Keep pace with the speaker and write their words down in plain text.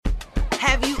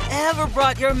Have you ever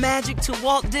brought your magic to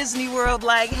Walt Disney World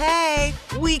like, hey,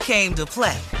 we came to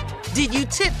play? Did you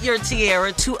tip your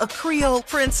tiara to a Creole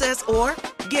princess or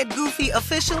get goofy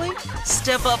officially?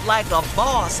 Step up like a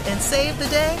boss and save the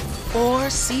day? Or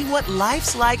see what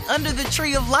life's like under the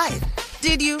tree of life?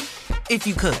 Did you? If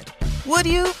you could. Would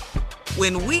you?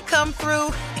 When we come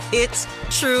through, it's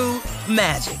true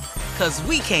magic. 'Cause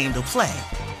we came to play.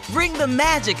 Bring the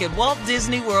magic at Walt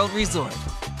Disney World Resort.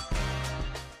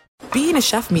 Being a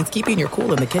chef means keeping your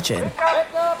cool in the kitchen.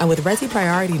 And with Resi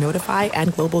Priority Notify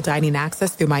and Global Dining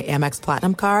Access through my Amex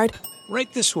Platinum card, right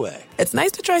this way. It's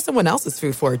nice to try someone else's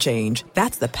food for a change.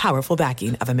 That's the powerful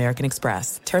backing of American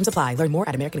Express. Terms apply. Learn more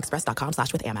at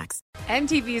americanexpress.com/withAmex.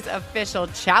 MTV's official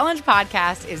Challenge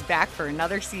podcast is back for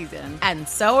another season. And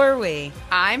so are we.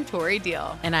 I'm Tori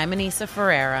Deal. And I'm Anissa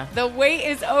Ferreira. The wait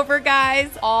is over, guys.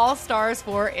 All Stars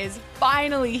 4 is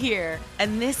finally here.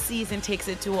 And this season takes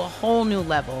it to a whole new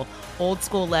level. Old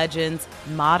school legends,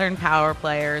 modern power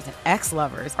players, and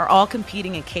ex-lovers are all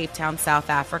competing in Cape Town, South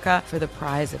Africa for the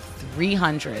prize of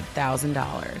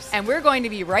 $300,000. And we're going to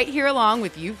be right here along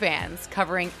with you fans,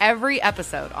 covering every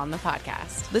episode on the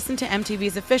podcast. Listen to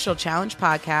MTV's official Challenge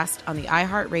podcast on the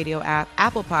iHeartRadio app,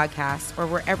 Apple Podcasts, or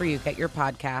wherever you get your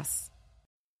podcasts.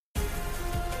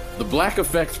 The Black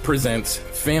Effect presents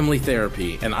Family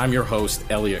Therapy, and I'm your host,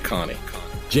 Elliot Connie.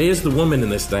 Jay is the woman in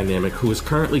this dynamic who is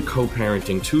currently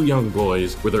co-parenting 2 young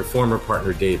boys with her former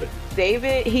partner, David.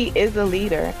 David, he is a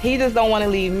leader. He just don't want to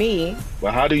leave me.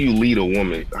 But how do you lead a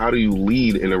woman? How do you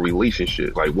lead in a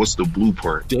relationship? Like, what's the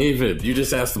blueprint? David, you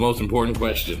just asked the most important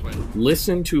question.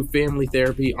 Listen to Family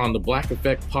Therapy on the Black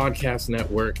Effect Podcast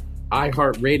Network,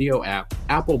 iHeartRadio app,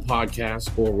 Apple Podcasts,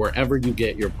 or wherever you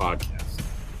get your podcasts.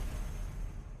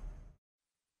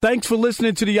 Thanks for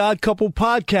listening to the Odd Couple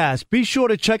podcast. Be sure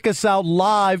to check us out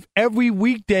live every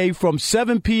weekday from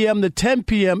 7 p.m. to 10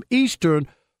 p.m. Eastern,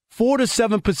 4 to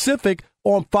 7 Pacific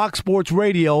on Fox Sports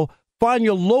Radio. Find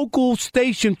your local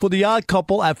station for the Odd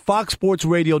Couple at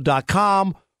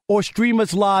foxsportsradio.com or stream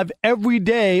us live every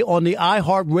day on the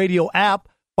iHeartRadio app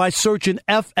by searching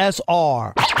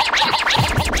FSR. Now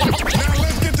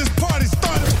let's get this party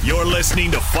started. You're listening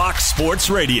to Fox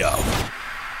Sports Radio.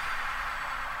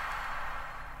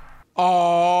 Oh,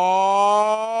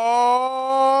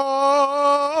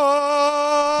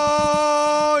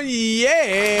 yeah.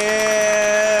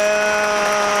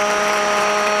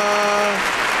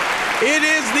 It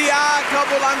is the Odd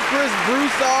Couple. I'm Chris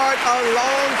Broussard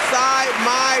alongside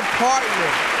my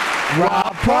partner,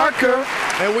 Rob Parker.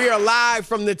 And we are live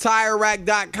from the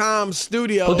TireRack.com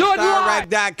studio.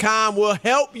 TireRack.com will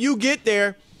help you get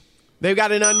there. They've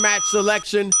got an unmatched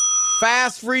selection.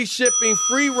 Fast, free shipping,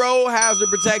 free road hazard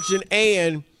protection,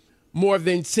 and more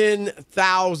than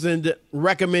 10,000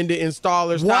 recommended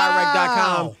installers. Wow.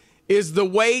 TireRack.com is the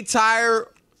way tire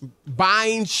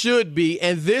buying should be.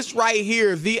 And this right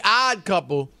here, the Odd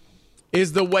Couple,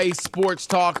 is the way sports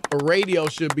talk radio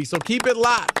should be. So keep it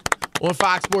locked on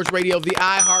Fox Sports Radio, the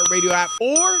iHeartRadio app,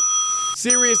 or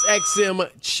SiriusXM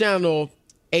channel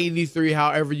 83,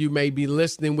 however you may be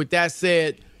listening. With that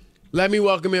said, let me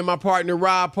welcome in my partner,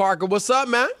 Rob Parker. What's up,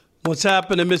 man? What's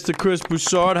happening, Mr. Chris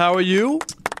Broussard? How are you?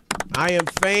 I am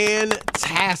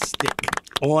fantastic.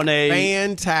 On a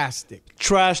fantastic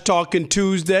Trash Talking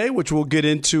Tuesday, which we'll get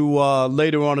into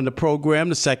later on in the program,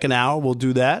 the second hour. We'll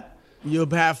do that. You'll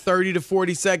have 30 to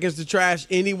 40 seconds to trash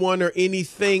anyone or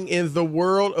anything in the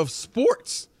world of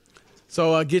sports.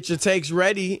 So get your takes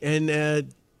ready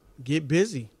and get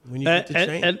busy when you get the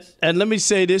chance. And let me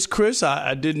say this, Chris.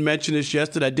 I didn't mention this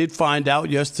yesterday. I did find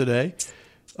out yesterday.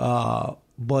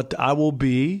 But I will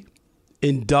be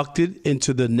inducted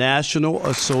into the National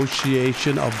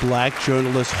Association of Black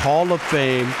Journalists Hall of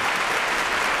Fame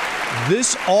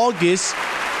this August.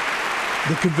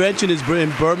 The convention is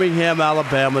in Birmingham,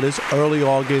 Alabama, this early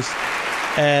August.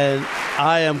 And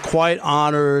I am quite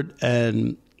honored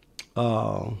and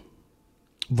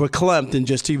verklempt in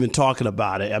just even talking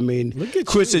about it. I mean,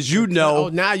 Chris, as you know. Oh,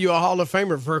 now you're a Hall of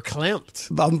Famer, verklempt.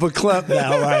 I'm verklempt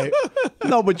now, right?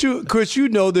 No, but Chris, you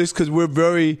know this because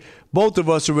both of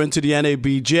us are into the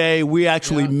NABJ. We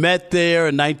actually met there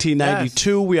in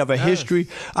 1992. Yes. We have a history.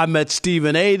 I met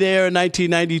Stephen A. there in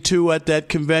 1992 at that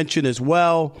convention as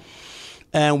well.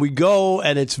 And we go,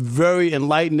 and it's very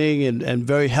enlightening and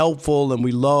very helpful, and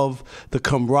we love the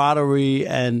camaraderie.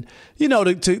 And, you know,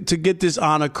 to get this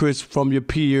honor, Chris, from your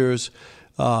peers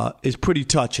is pretty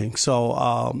touching. So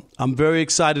I'm very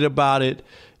excited about it.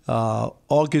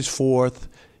 August 4th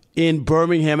in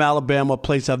Birmingham, Alabama, a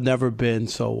place I've never been.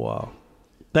 So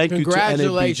thank you to NABJ.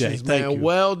 Congratulations, man. Thank you.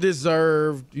 Well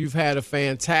deserved. You've had a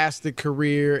fantastic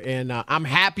career, and I'm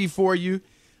happy for you.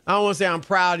 I don't want to say I'm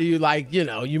proud of you, like,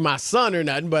 you my son or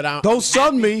nothing, but I'm Don't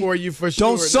son happy me. for you for sure.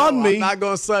 Don't son me. I'm not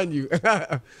going to son you.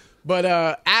 But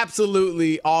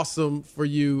absolutely awesome for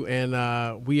you,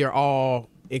 and we are all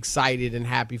excited and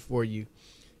happy for you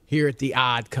here at The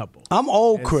Odd Couple. I'm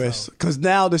old, Chris, because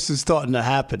now this is starting to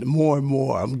happen more and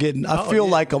more. I feel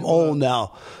like I'm old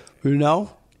now,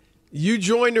 You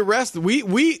joined the rest.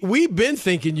 We've been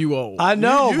thinking you old. I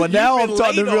know, but now I'm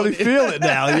starting to really feel it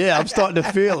now. Yeah, I'm starting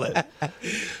to feel it.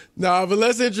 No, but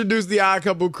let's introduce the Odd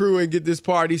Couple crew and get this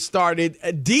party started.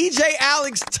 DJ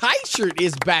Alex Teichert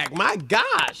is back. My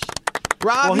gosh.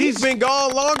 Rob, he's been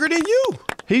gone longer than you.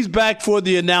 He's back for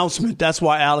the announcement. That's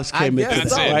why Alex came in.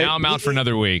 That's it. Right? Now I'm out for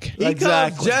another week. He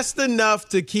comes just enough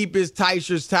to keep his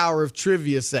Teichert's Tower of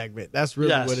Trivia segment. That's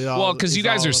really what it all is. Well, because you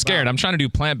guys are scared. I'm trying to do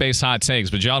plant-based hot takes,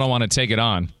 but y'all don't want to take it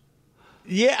on.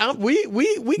 Yeah, we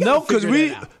no, because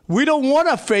we don't want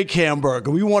a fake hamburger.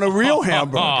 We want a real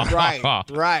hamburger.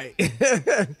 Right.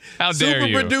 How dare Super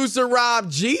you? producer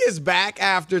Rob G is back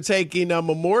after taking a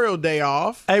Memorial Day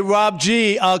off. Hey, Rob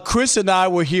G, Chris and I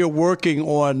were here working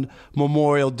on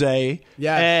Memorial Day.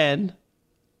 Yeah. And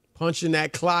punching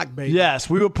that clock, baby. Yes,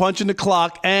 we were punching the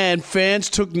clock, and fans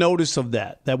took notice of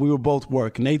that we were both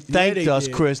working. They thanked us,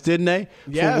 Chris, didn't they,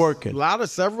 for working?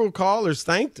 Several callers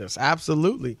thanked us.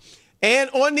 Absolutely.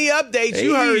 And on the updates,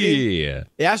 you heard it.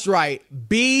 That's right.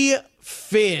 B.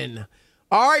 Finn.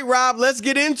 All right, Rob, let's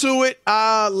get into it.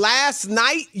 Last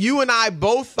night, you and I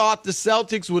both thought the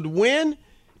Celtics would win.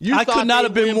 I could not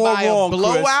have been more wrong,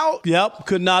 blowout. Chris. Yep,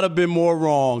 could not have been more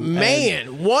wrong.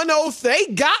 Man, 103,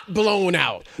 they got blown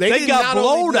out. They got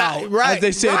blown out, right, as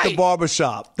they say at the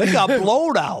barbershop. They got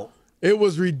blown out. It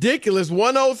was ridiculous,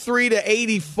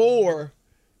 103-84.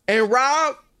 And,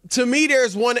 Rob, to me,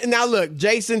 there's one. Now, look,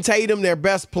 Jason Tatum, their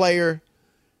best player,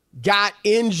 got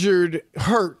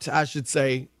hurt, I should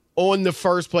say, on the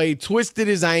first play, twisted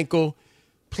his ankle,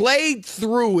 played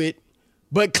through it,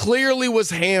 but clearly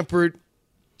was hampered.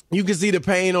 You could see the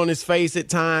pain on his face at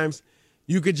times.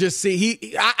 You could just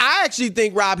see I actually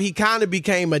think, Rob, he kind of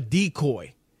became a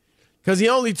decoy because he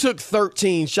only took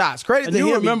 13 shots. Credit to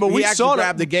him. Remember, he saw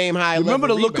grabbed the game high. Remember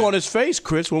the look on his face,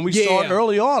 Chris, when we saw it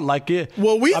early on.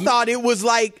 Well, we thought it was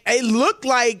it looked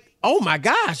like, oh my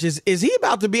gosh, is he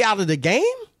about to be out of the game?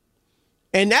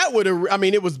 And that would have,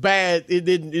 it was bad. It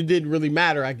didn't really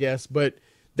matter, I guess, but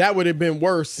that would have been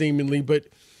worse seemingly. But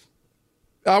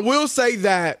I will say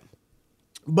that.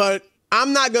 But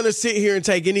I'm not going to sit here and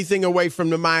take anything away from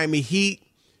the Miami Heat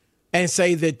and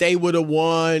say that they would have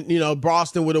won,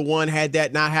 Boston would have won had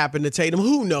that not happened to Tatum.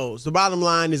 Who knows? The bottom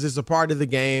line is it's a part of the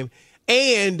game.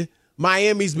 And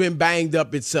Miami's been banged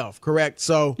up itself, correct?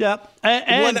 So, yep.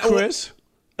 And Chris,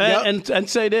 and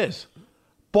say this.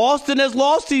 Boston has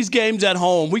lost these games at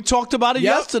home. We talked about it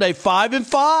yesterday,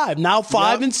 5-5, now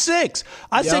 5-6.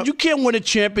 I said you can't win a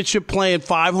championship playing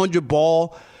 500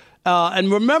 ball.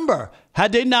 And remember,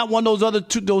 had they not won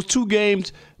those two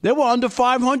games, they were under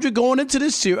 500 going into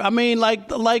this series.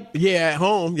 At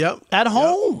home. Yep. At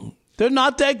home, they're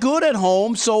not that good at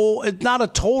home, so it's not a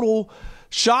total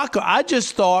shocker. I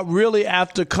just thought, really,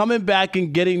 after coming back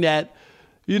and getting that,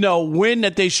 win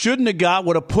that they shouldn't have got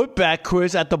with a putback,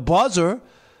 Chris, at the buzzer,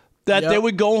 that they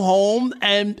would go home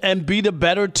and be the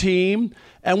better team.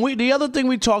 And the other thing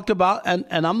we talked about, and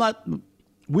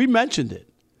we mentioned it.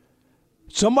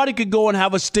 Somebody could go and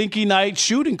have a stinky night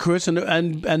shooting, Chris,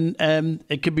 and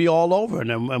it could be all over,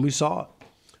 and we saw it.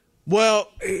 Well,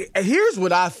 here's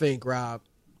what I think, Rob.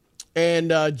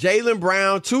 And Jaylen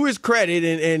Brown, to his credit,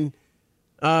 and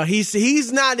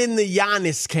he's not in the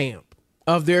Giannis camp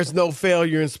of there's no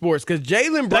failure in sports, because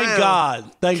Jaylen Brown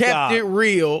kept it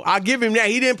real. I'll give him that.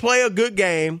 He didn't play a good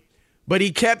game, but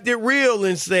he kept it real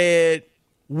and said,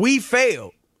 we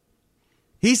failed.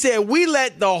 He said, we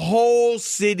let the whole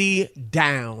city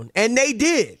down. And they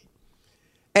did.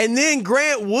 And then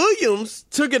Grant Williams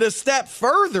took it a step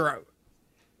further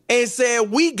and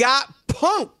said, we got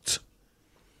punked.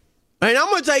 And I'm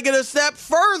going to take it a step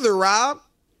further, Rob,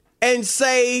 and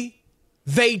say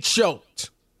they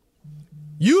choked.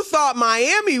 We thought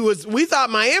Miami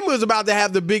was about to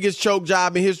have the biggest choke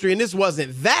job in history, and this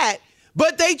wasn't that,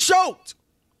 but they choked.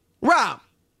 Rob,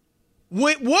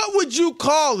 what would you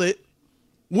call it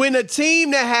when a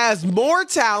team that has more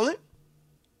talent,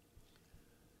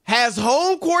 has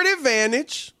home court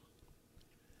advantage,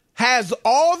 has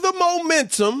all the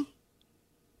momentum,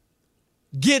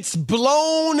 gets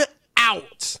blown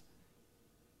out?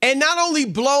 And not only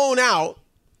blown out,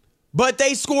 but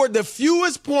they scored the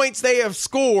fewest points they have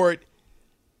scored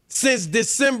since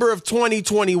December of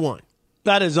 2021.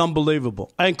 That is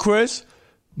unbelievable. And Chris,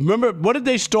 remember, what did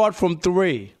they start from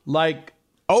three? 0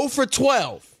 for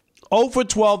 12. 0 for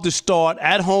 12 to start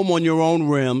at home on your own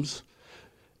rims.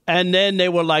 And then they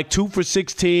were like 2 for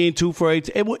 16, 2 for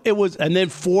 18. It was, and then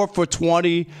 4 for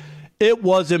 20. It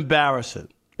was embarrassing.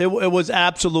 It was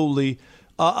absolutely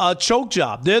a choke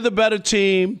job. They're the better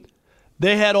team.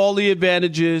 They had all the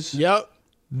advantages. Yep.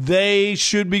 They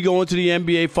should be going to the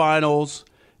NBA Finals,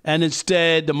 and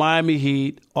instead the Miami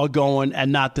Heat are going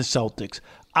and not the Celtics.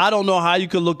 I don't know how you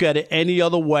could look at it any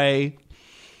other way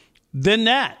than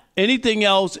that. Anything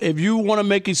else, if you want to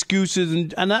make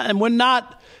excuses, and we're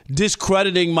not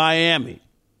discrediting Miami.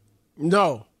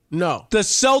 No. The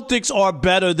Celtics are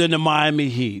better than the Miami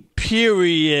Heat,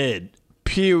 period.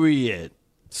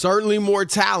 Certainly more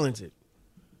talented.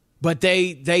 But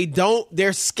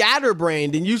they're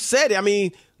scatterbrained. And you said it. I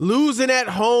mean, losing at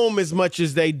home as much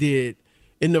as they did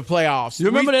in the playoffs. You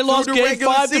remember they lost Game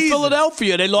 5 to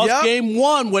Philadelphia. They lost Game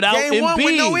 1 without Embiid. Game 1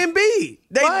 with no Embiid.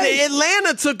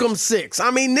 Atlanta took them 6.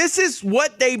 I mean, this is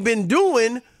what they've been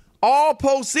doing all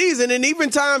postseason, and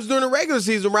even times during the regular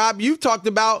season, Rob, you've talked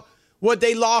about what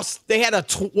they lost. They had a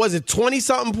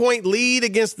 20-something point lead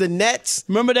against the Nets.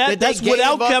 Remember that? That's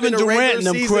without Kevin Durant and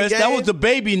them, Chris. Game. That was the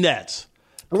baby Nets.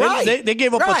 Right. They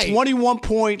gave up a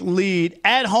 21-point lead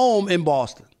at home in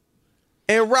Boston.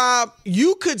 And, Rob,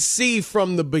 you could see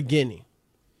from the beginning,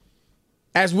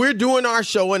 as we're doing our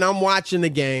show and I'm watching the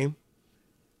game,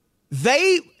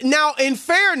 now, in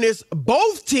fairness,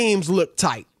 both teams look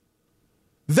tight.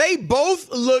 They both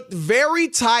looked very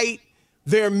tight.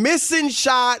 They're missing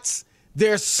shots.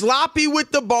 They're sloppy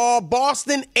with the ball,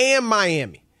 Boston and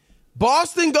Miami.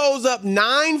 Boston goes up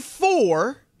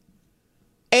 9-4,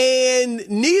 and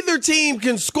neither team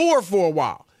can score for a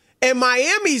while. And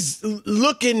Miami's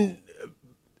looking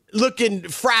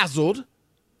frazzled,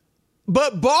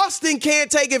 but Boston can't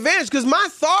take advantage because my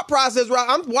thought process, Rob,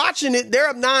 I'm watching it. They're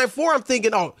up 9-4. I'm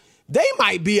thinking, they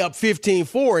might be up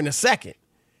 15-4 in a second.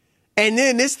 And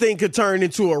then this thing could turn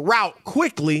into a rout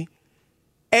quickly.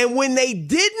 And when they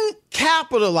didn't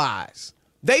capitalize,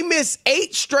 they missed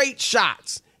 8 straight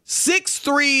shots, 6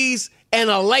 threes, and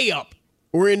a layup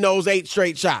were in those 8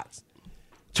 straight shots.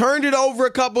 Turned it over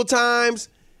a couple times.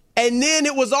 And then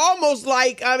it was almost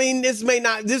like, this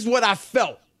is what I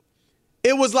felt.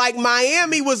 It was like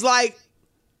Miami was like,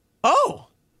 they're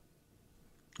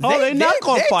not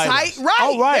going to fight tight, us.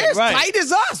 Right. They're as tight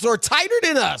as us or tighter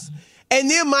than us. And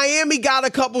then Miami got a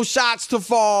couple shots to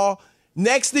fall.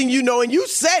 Next thing you know, and you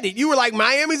said it, you were like,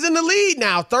 Miami's in the lead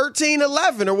now,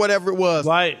 13-11 or whatever it was.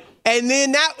 Right. And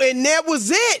then that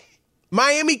was it.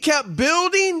 Miami kept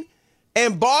building,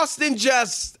 and Boston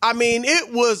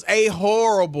it was a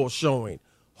horrible showing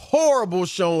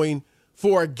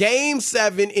for Game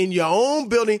 7 in your own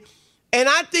building. And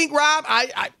I think, Rob,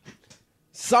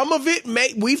 some of it,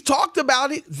 we've talked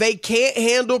about it, they can't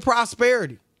handle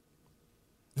prosperity.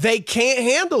 They can't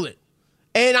handle it.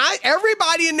 And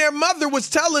everybody and their mother was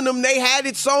telling them they had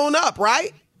it sewn up,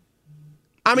 right?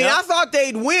 I thought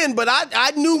they'd win, but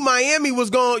I knew Miami you were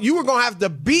going to have to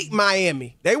beat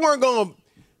Miami. They weren't going to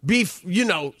be,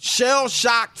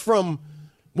 shell-shocked from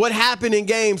what happened in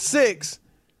Game 6.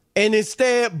 And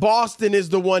instead, Boston is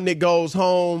the one that goes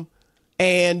home.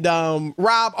 And,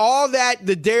 Rob, all that,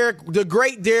 the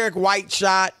great Derek White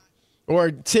shot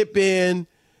or tip in,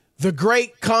 the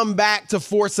great comeback to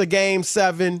force a Game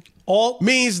 7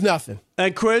 means nothing.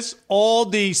 And, Chris, all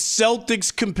the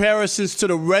Celtics comparisons to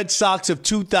the Red Sox of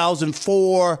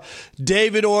 2004,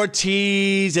 David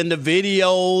Ortiz and the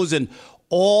videos and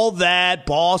all that,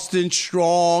 Boston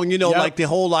strong, like the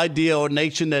whole idea or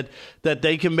nation that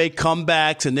they can make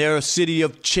comebacks and they're a city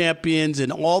of champions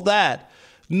and all that.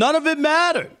 None of it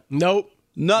mattered. Nope.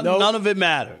 None of it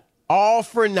mattered. All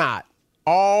for naught.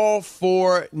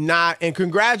 And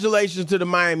congratulations to the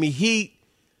Miami Heat.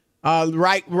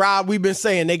 Right, Rob, we've been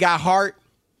saying they got heart.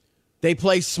 They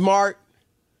play smart.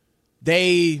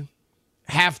 They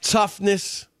have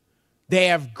toughness. They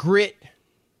have grit.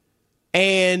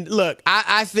 And look,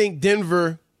 I think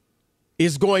Denver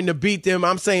is going to beat them.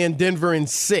 I'm saying Denver in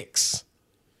 6.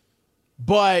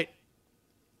 But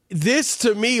this,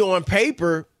 to me, on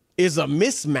paper, is a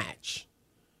mismatch.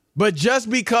 But just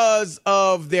because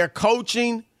of their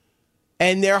coaching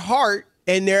and their heart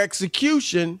and their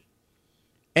execution,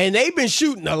 and they've been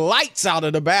shooting the lights out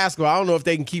of the basketball. I don't know if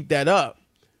they can keep that up.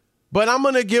 But I'm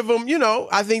going to give them,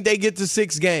 I think they get to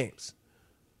 6 games.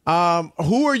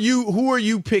 Who are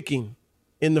you picking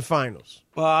in the finals?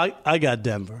 Well, I got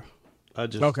Denver. I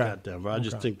got Denver. I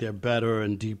just think they're better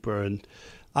and deeper, and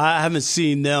I haven't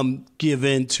seen them give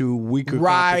in to weaker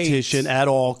competition at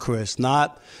all, Chris.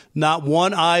 Not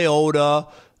one iota.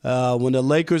 When the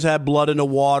Lakers had blood in the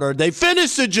water, they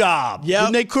finished the job.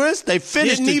 Didn't they, Chris? They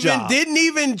finished the job. Didn't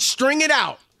even string it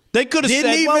out. They could have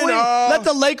said, let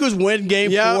the Lakers win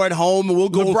game 4 at home, and we'll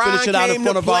go finish it out in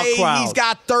front of our crowd. He's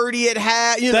got 30 at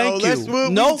half.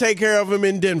 We'll take care of him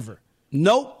in Denver.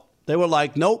 Nope. They were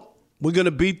like, nope, we're going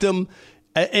to beat them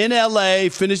in L.A.,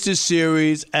 finish this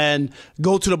series, and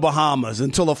go to the Bahamas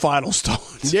until the final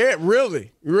starts. Yeah,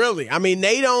 really. I mean,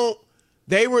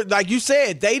 they were, like you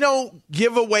said, they don't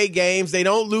give away games. They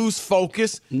don't lose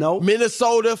focus. No.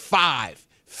 Minnesota, 5.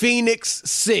 Phoenix,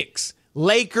 6.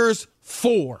 Lakers,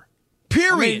 4.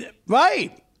 Period.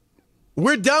 Right.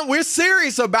 We're done. We're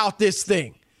serious about this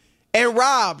thing. And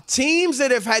Rob, teams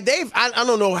that have had, I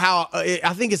don't know how,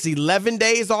 I think it's 11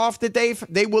 days off that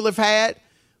they will have had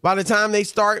by the time they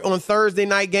start on Thursday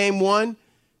night game 1.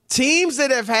 Teams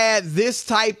that have had this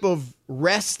type of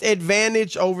rest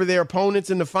advantage over their opponents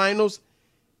in the finals,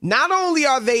 not only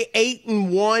are they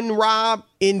 8-1, Rob,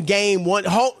 in game 1,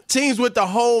 teams with the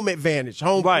home advantage,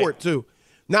 home court too.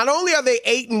 Not only are they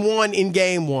 8-1 in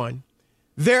game 1,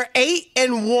 they're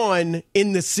 8-1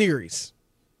 in the series.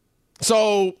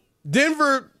 So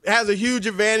Denver has a huge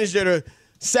advantage. They're the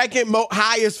second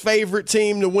highest favorite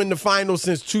team to win the finals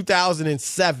since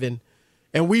 2007,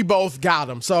 and we both got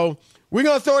them. So we're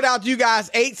going to throw it out to you guys,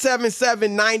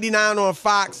 877-99 on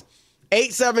Fox,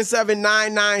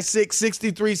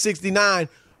 877-996-6369.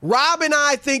 Rob and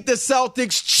I think the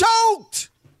Celtics choked.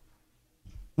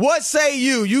 What say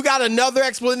you? You got another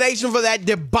explanation for that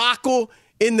debacle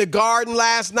in the Garden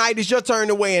last night? It's your turn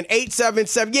to weigh in.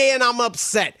 877. Yeah, and I'm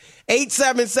upset.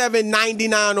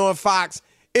 877-99 on Fox.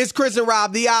 It's Chris and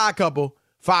Rob, the Odd Couple,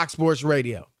 Fox Sports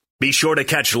Radio. Be sure to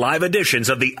catch live editions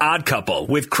of The Odd Couple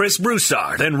with Chris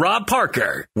Broussard and Rob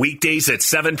Parker. Weekdays at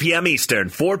 7 p.m. Eastern,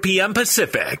 4 p.m.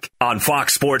 Pacific on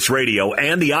Fox Sports Radio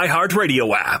and the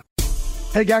iHeartRadio app.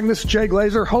 Hey gang, this is Jay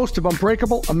Glazer, host of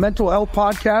Unbreakable, a mental health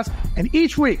podcast. And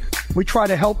each week, we try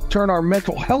to help turn our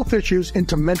mental health issues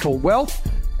into mental wealth.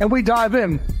 And we dive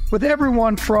in with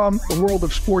everyone from the world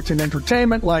of sports and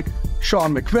entertainment, like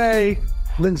Sean McVay,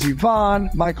 Lindsey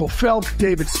Vonn, Michael Phelps,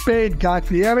 David Spade, Guy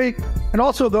Fieri, and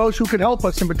also those who can help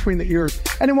us in between the ears.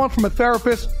 Anyone from a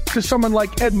therapist to someone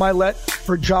like Ed Milet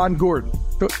or John Gordon.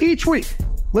 So each week,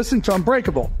 listen to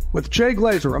Unbreakable with Jay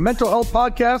Glazer, a mental health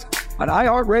podcast on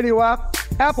iHeartRadio app,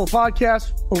 Apple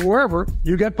Podcasts, or wherever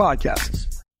you get podcasts.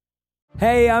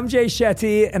 Hey, I'm Jay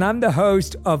Shetty, and I'm the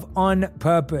host of On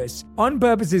Purpose. On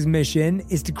Purpose's mission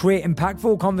is to create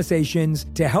impactful conversations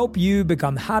to help you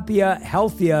become happier,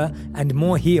 healthier, and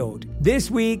more healed.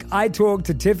 This week, I talked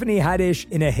to Tiffany Haddish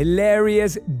in a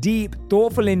hilarious, deep,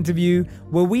 thoughtful interview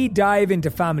where we dive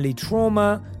into family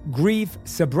trauma, grief,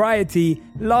 sobriety,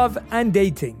 love, and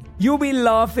dating. You'll be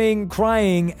laughing,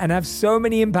 crying, and have so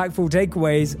many impactful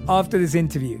takeaways after this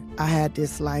interview. I had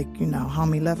this,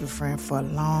 homie lover friend for a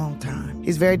long time.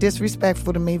 He's very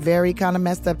disrespectful to me, very kind of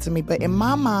messed up to me. But in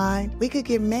my mind, we could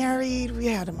get married. We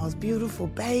had the most beautiful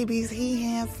babies. He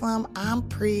handsome. I'm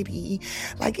pretty.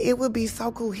 It would be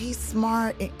so cool. He's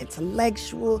smart and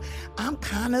intellectual. I'm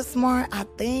kind of smart, I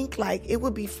think. It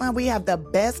would be fun. We have the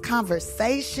best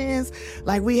conversations.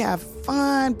 We have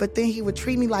fun, but then he would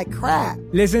treat me like crap.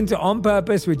 Listen to On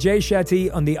Purpose with Jay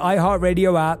Shetty on the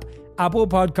iHeartRadio app, Apple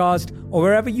Podcast, or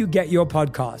wherever you get your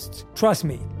podcasts. Trust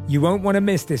me, you won't want to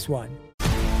miss this one.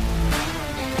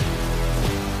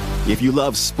 If you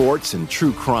love sports and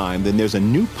true crime, then there's a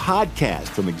new podcast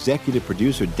from executive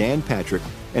producer Dan Patrick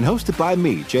and hosted by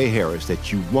me, Jay Harris,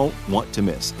 that you won't want to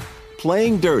miss.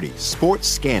 Playing Dirty: Sports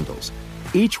Scandals.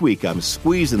 Each week, I'm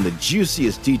squeezing the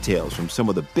juiciest details from some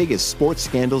of the biggest sports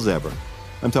scandals ever.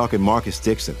 I'm talking Marcus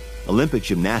Dixon, Olympic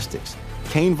gymnastics,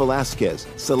 Cain Velasquez,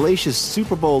 salacious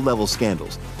Super Bowl-level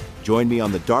scandals. Join me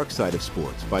on the dark side of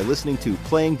sports by listening to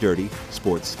Playing Dirty: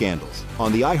 Sports Scandals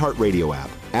on the iHeartRadio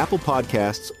app, Apple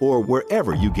Podcasts, or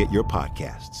wherever you get your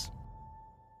podcasts.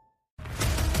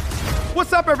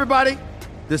 What's up, everybody?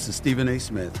 This is Stephen A.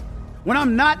 Smith. When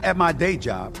I'm not at my day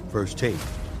job, First Take,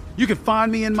 you can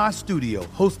find me in my studio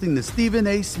hosting the Stephen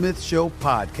A. Smith Show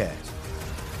podcast.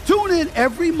 Tune in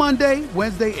every Monday,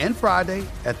 Wednesday, and Friday,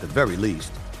 at the very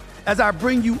least, as I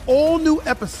bring you all new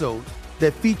episodes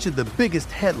that feature the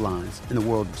biggest headlines in the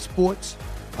world of sports,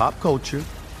 pop culture,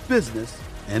 business,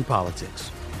 and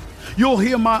politics. You'll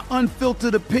hear my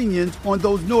unfiltered opinions on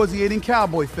those nauseating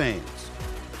Cowboy fans,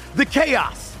 the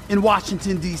chaos in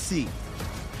Washington, D.C.,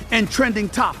 and trending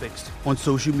topics on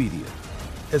social media,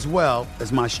 as well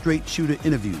as my straight shooter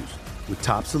interviews with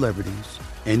top celebrities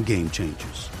and game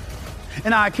changers.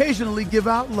 And I occasionally give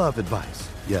out love advice.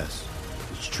 Yes,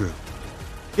 it's true.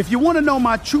 If you want to know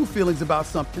my true feelings about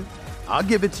something, I'll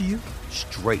give it to you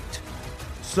straight.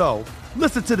 So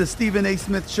listen to the Stephen A.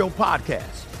 Smith Show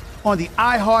podcast on the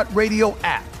iHeartRadio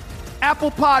app,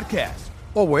 Apple Podcasts,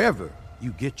 or wherever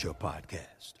you get your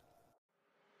podcast.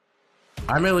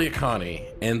 I'm Elliot Connie,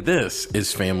 and this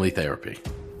is Family Therapy.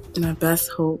 My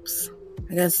best hopes,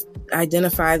 I guess,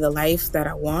 identify the life that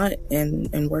I want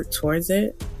and work towards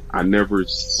it. I never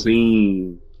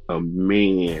seen a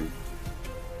man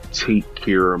take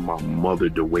care of my mother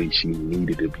the way she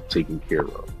needed to be taken care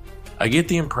of. I get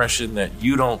the impression that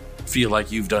you don't feel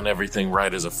like you've done everything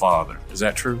right as a father. Is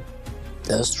that true?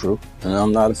 That's true, and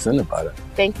I'm not offended by that.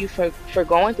 Thank you for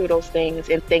going through those things,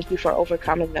 and thank you for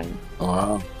overcoming them.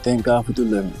 Wow. Thank God for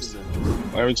deliverance.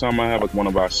 Every time I have one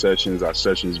of our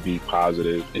sessions be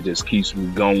positive. It just keeps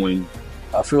me going.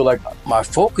 I feel like my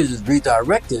focus is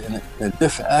redirected in a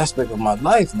different aspect of my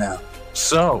life now.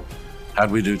 So,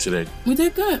 how'd we do today? We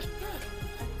did good.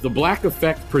 The Black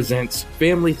Effect presents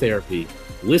Family Therapy.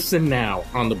 Listen now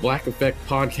on the Black Effect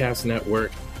Podcast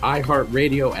Network,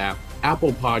 iHeartRadio app,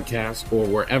 Apple Podcasts, or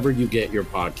wherever you get your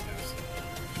podcasts.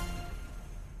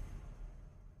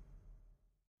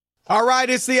 All right,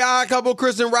 it's the Odd Couple,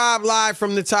 Chris and Rob, live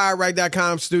from the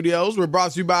TireRack.com studios. We're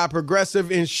brought to you by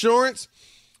Progressive Insurance.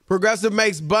 Progressive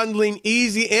makes bundling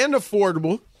easy and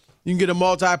affordable. You can get a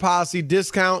multi-policy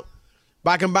discount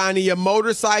by combining your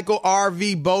motorcycle,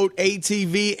 RV, boat,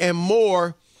 ATV, and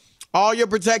more. All your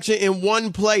protection in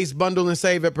one place. Bundle and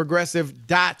save at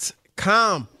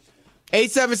Progressive.com.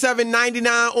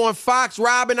 877-99 on Fox.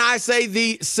 Rob and I say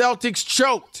the Celtics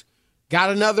choked. Got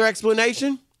another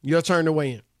explanation? Your turn to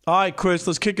weigh in. All right, Chris,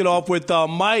 let's kick it off with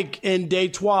Mike in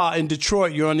Detroit. In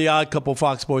Detroit, you're on the Odd Couple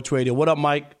Fox Sports Radio. What up,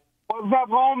 Mike? What's up,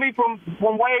 homie, from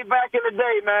way back in the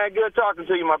day, man? Good talking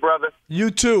to you, my brother.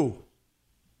 You too.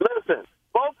 Listen,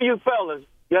 both of you fellas,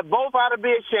 you both ought to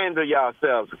be ashamed of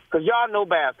yourselves because y'all know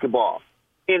basketball.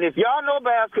 And if y'all know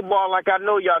basketball like I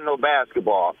know y'all know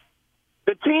basketball,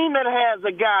 the team that has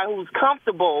a guy who's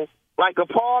comfortable, like a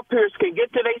Paul Pierce, can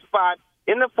get to their spot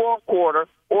in the fourth quarter,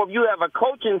 or if you have a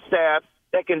coaching staff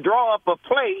that can draw up a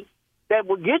play that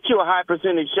will get you a high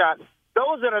percentage shot,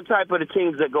 those are the type of the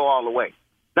teams that go all the way.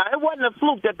 Now, it wasn't a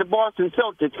fluke that the Boston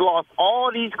Celtics lost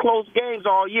all these close games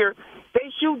all year.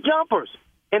 They shoot jumpers,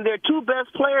 and their two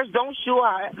best players don't shoot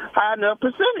high enough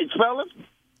percentage, fellas.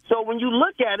 So when you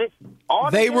look at it,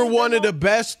 they were one of the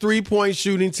best three-point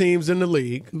shooting teams in the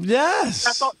league.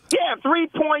 Yes. Yeah,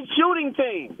 three-point shooting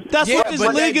team. That's what this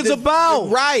league is about.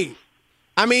 Right.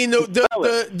 I mean,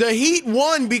 the Heat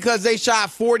won because they shot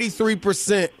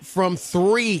 43% from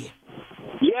three.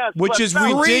 Yes, which is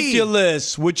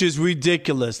ridiculous. Which is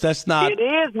ridiculous. That's not. It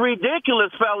is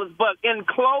ridiculous, fellas. But in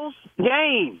close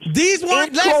games, these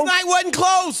weren't. Last night wasn't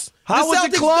close. How was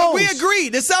it close? We agree.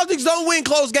 The Celtics don't win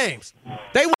close games.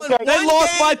 They won. They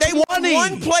lost by 20. They won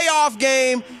one playoff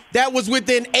game that was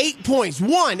within 8 points.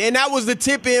 One, and that was the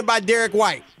tip in by Derek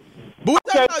White. But we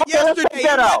talking about yesterday.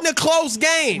 It wasn't a close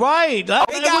game. Right. They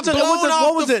got blown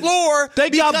off the floor.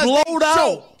 They got blown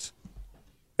out.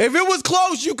 If it was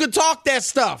close, you could talk that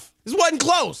stuff. This wasn't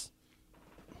close.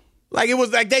 Like it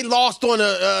was like they lost on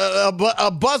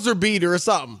a buzzer beater or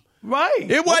something. Right.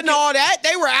 It wasn't all that.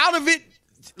 They were out of it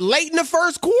late in the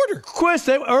first quarter. Chris,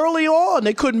 they early on,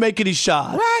 they couldn't make any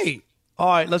shots. Right. All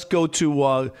right, let's go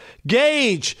to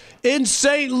Gage in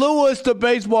St. Louis, the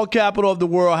baseball capital of the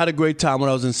world. I had a great time when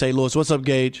I was in St. Louis. What's up,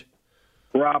 Gage?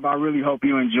 Rob, I really hope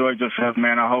you enjoyed yourself,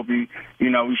 man. I hope we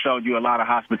showed you a lot of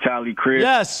hospitality, Chris.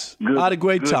 Yes, I had a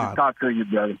great time. Good to talk to you,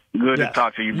 brother. Good to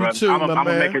talk to you, brother. You too, I'm going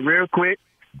to make it real quick.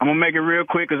 I'm going to make it real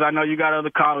quick because I know you got other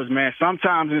callers, man.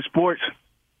 Sometimes in sports,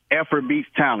 effort beats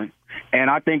talent. And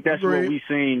I think that's what we've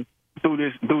seen through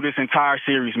this entire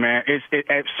series, man.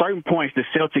 At certain points, the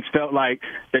Celtics felt like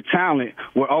the talent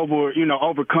would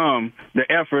overcome the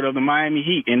effort of the Miami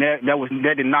Heat, and that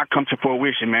did not come to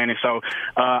fruition, man. And so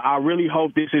I really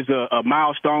hope this is a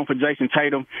milestone for Jason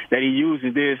Tatum, that he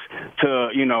uses this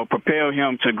to propel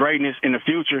him to greatness in the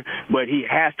future. But he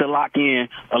has to lock in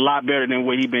a lot better than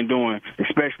what he's been doing,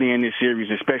 especially in this series,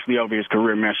 especially over his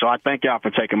career, man. So I thank y'all for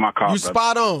taking my call. You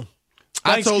spot on.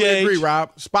 Thanks, I totally Gage. agree,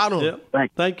 Rob. Spot on.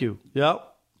 Yep. Thank you.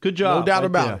 Yep. Good job. No doubt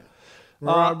about it.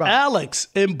 Alex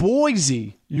in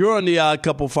Boise, you're on the Odd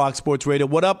Couple Fox Sports Radio.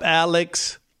 What up,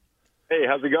 Alex? Hey,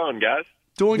 how's it going, guys?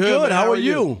 Doing good. How are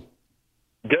you?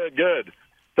 Good.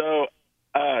 So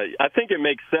I think it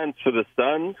makes sense for the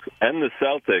Suns and the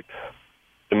Celtics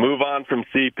to move on from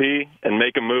CP and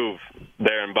make a move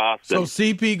there in Boston. So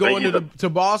CP going to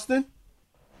Boston?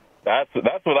 That's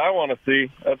what I want to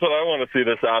see. That's what I want to see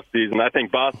this offseason. I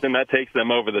think Boston, that takes them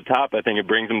over the top. I think it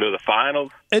brings them to the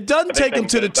finals. It doesn't take them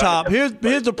to the top. Here's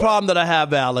the problem that I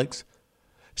have, Alex.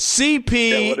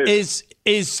 CP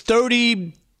is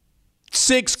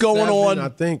 36 going on. I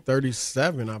think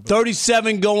 37. I believe.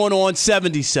 37 going on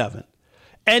 77.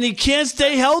 And he can't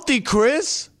stay healthy,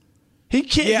 Chris. He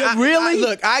can't. Yeah, Really?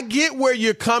 Look, I get where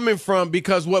you're coming from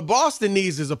because what Boston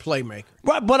needs is a playmaker.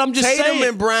 Right, but I'm just saying. Tatum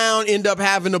and Brown end up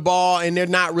having the ball, and they're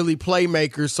not really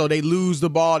playmakers, so they lose the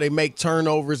ball. They make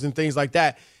turnovers and things like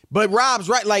that. But Rob's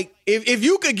right. Like, if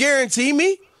you could guarantee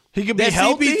me he could be that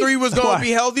healthy? CP3 was going to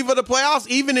be healthy for the playoffs,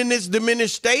 even in this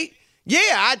diminished state,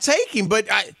 yeah, I'd take him. But,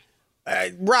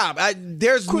 Rob,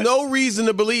 there's no reason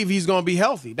to believe he's going to be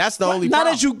healthy. That's the only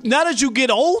problem. Not as you get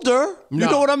older. You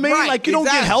know what I mean? Right, like, you don't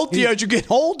get healthier as you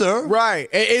get older. Right.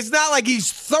 It's not like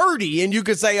he's 30 and you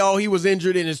could say, oh, he was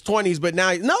injured in his 20s, but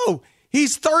now, no,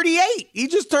 he's 38. He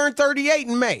just turned 38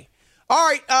 in May. All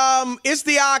right, it's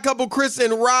the Odd Couple, Chris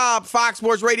and Rob, Fox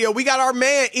Sports Radio. We got our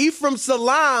man Ephraim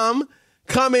Salaam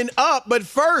coming up, but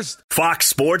first, Fox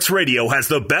Sports Radio has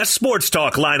the best sports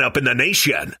talk lineup in the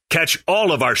nation. Catch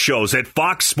all of our shows at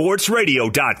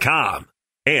foxsportsradio.com.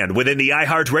 And within the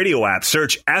iHeartRadio app,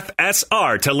 search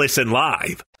FSR to listen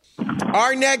live.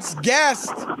 Our next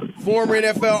guest, former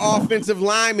NFL offensive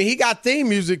lineman, he got theme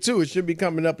music too. It should be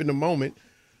coming up in a moment.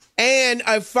 And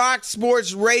a Fox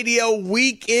Sports Radio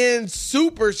weekend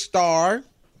superstar.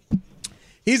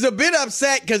 He's a bit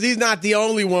upset because he's not the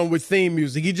only one with theme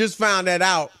music. He just found that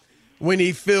out when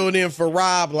he filled in for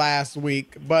Rob last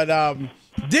week. But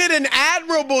did an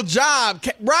admirable job.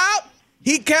 Rob,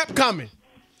 he kept coming.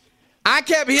 I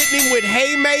kept hitting him with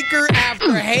haymaker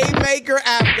after haymaker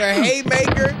after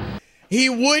haymaker.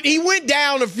 He went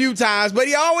down a few times, but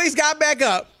he always got back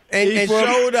up and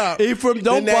showed up. Ephraim,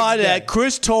 don't buy that.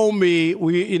 Chris told me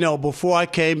before I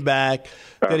came back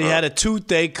that he had a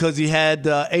toothache because he had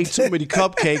ate too many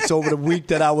cupcakes over the week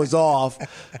that I was off.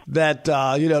 That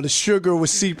the sugar was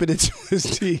seeping into his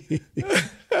teeth.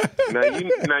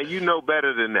 Now you know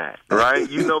better than that, right?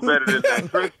 You know better than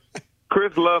that,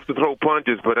 Chris loves to throw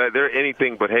punches, but they're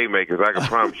anything but haymakers. I can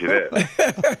promise you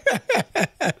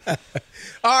that.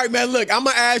 All right, man, look, I'm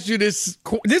going to ask you this.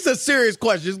 This is a serious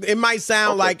question. It might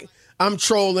sound like I'm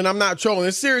trolling. I'm not trolling.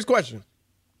 It's a serious question.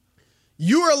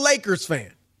 You're a Lakers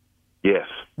fan. Yes.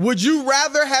 Would you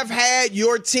rather have had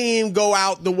your team go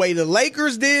out the way the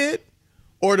Lakers did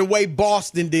or the way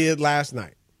Boston did last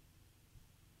night?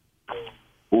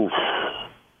 Oof.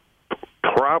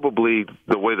 Probably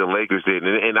the way the Lakers did,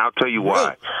 and I'll tell you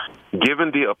why.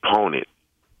 Given the opponent,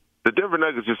 the Denver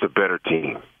Nuggets is just a better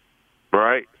team,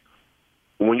 right?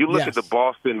 When you look at the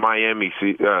Boston-Miami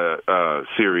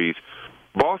series,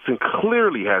 Boston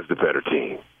clearly has the better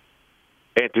team.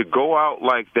 And to go out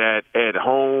like that at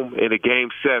home in a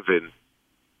Game 7,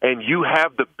 and you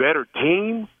have the better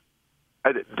team,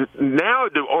 now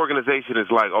the organization is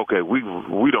like, okay, we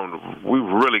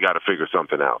really got to figure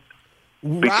something out.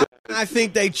 Because I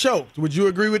think they choked. Would you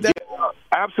agree with that? Yeah,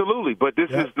 absolutely. But this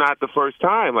is not the first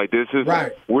time. Like this is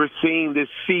we're seeing this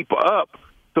seep up.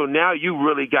 So now you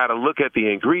really got to look at the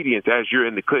ingredients as you're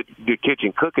in the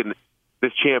kitchen cooking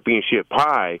this championship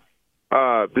pie.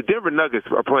 The Denver Nuggets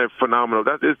are playing phenomenal.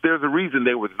 There's a reason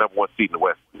they were the number one seed in the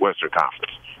Western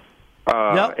Conference.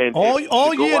 And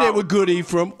all year they were good,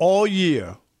 Ephraim. All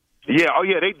year. Yeah,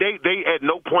 they at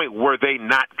no point were they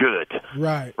not good.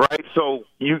 Right. So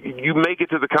you make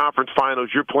it to the conference finals,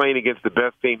 you're playing against the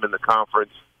best team in the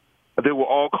conference. They were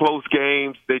all close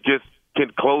games. They just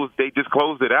closed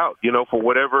it out, for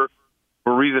whatever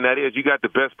reason that is. You got the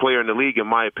best player in the league, in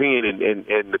my opinion,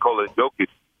 and Nikola Jokic.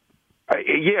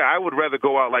 I would rather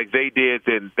go out like they did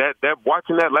than that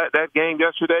watching that game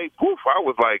yesterday. Poof, I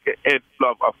was like, and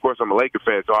of course I'm a Laker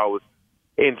fan, so I was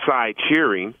inside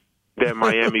cheering that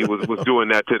Miami was doing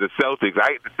that to the Celtics.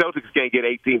 The Celtics can't get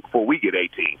 18 before we get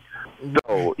 18.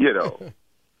 So,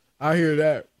 I hear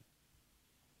that.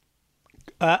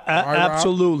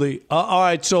 Absolutely. All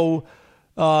right, so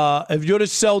if you're the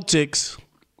Celtics,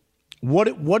 what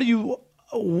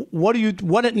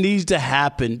needs to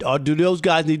happen? Or do those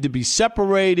guys need to be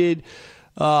separated?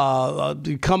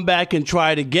 Come back and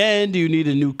try it again? Do you need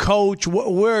a new coach?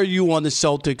 Where are you on the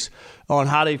Celtics on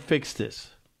how they fix this?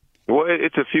 Well,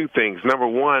 it's a few things. Number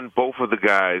one, both of the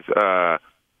guys,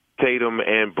 Tatum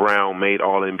and Brown, made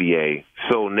All-NBA.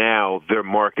 So now their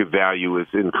market value is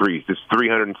increased. It's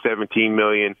 $317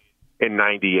 million and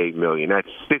 $98 million. That's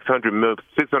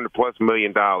 $600+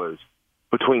 million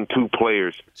between two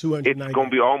players. It's going to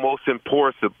be almost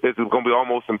impossible. It's going to be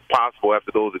almost impossible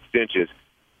after those extensions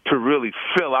to really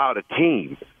fill out a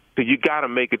team. So you got to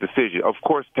make a decision. Of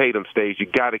course, Tatum stays. You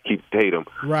got to keep Tatum.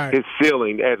 Right. His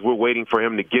ceiling, as we're waiting for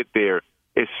him to get there,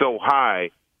 is so high,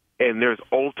 and there's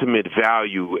ultimate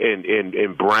value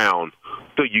in Brown.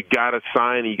 So you got to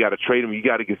sign and you got to trade him. You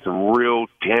got to get some real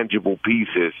tangible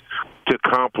pieces to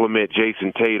complement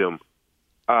Jason Tatum.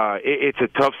 It's a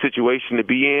tough situation to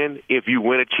be in. If you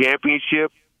win a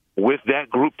championship, with that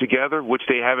group together, which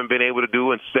they haven't been able to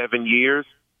do in 7 years,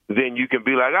 then you can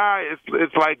be like,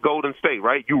 it's like Golden State,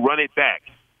 right? You run it back.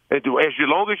 As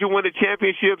long as you win the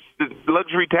championships, the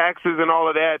luxury taxes and all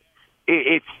of that,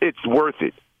 it's worth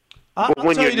it. I'll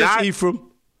tell you this,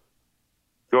 Ephraim.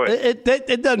 Go ahead.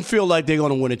 It doesn't feel like they're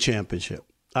going to win a championship.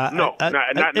 Not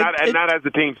as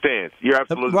the team stands. You're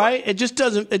absolutely right. It just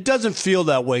doesn't feel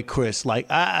that way, Chris.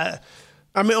 Like I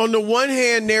mean, on the one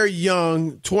hand, they're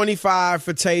young, 25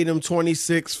 for Tatum,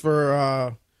 26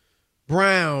 for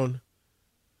Brown.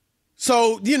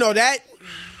 So,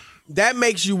 that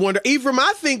makes you wonder. Ephraim,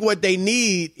 I think what they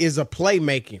need is a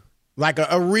playmaking, like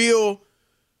a real,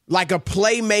 like a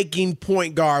playmaking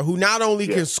point guard who not only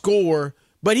can score,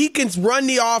 but he can run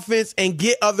the offense and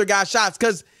get other guys shots.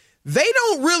 Because they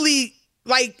don't really,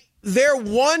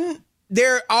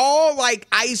 they're all like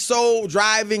ISO,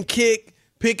 drive and kick,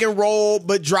 pick and roll,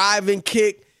 but drive and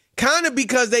kick, kind of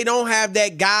because they don't have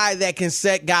that guy that can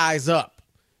set guys up.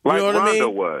 You know what I mean?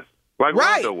 Rondo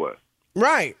was.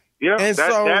 Right. Yeah, and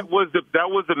that was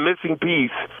the missing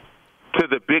piece to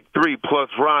the big three plus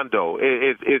Rondo.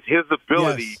 Is his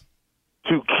ability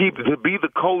to be the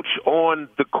coach on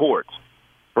the court,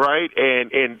 right?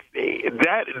 And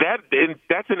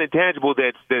that's an intangible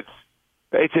that's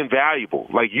it's invaluable.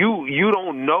 Like you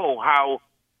don't know how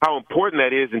important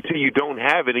that is until you don't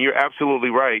have it. And you're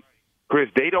absolutely right, Chris.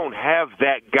 They don't have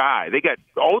that guy. They got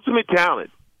ultimate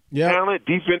talent. Talent,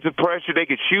 defensive pressure, they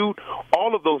can shoot,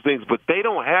 all of those things, but they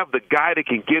don't have the guy that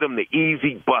can get them the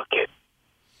easy bucket.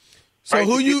 So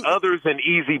right? Others an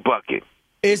easy bucket.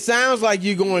 It sounds like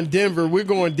you're going Denver. We're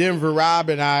going Denver, Rob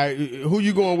and I. Who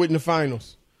you going with in the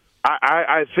finals?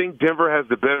 I think Denver has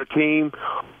the better team,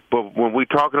 but when we're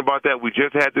talking about that, we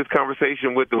just had this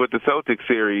conversation with the Celtics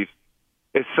series.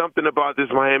 It's something about this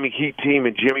Miami Heat team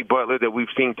and Jimmy Butler that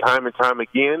we've seen time and time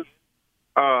again.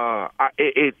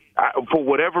 For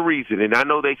whatever reason, and I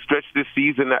know they stretched this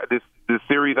season, this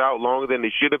series out longer than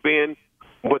they should have been,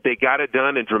 but they got it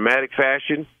done in dramatic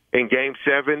fashion in Game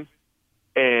 7,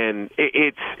 and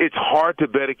it's hard to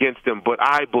bet against them. But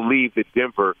I believe that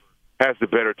Denver has the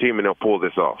better team, and they'll pull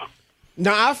this off.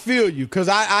 Now, I feel you, because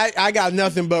I got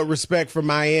nothing but respect for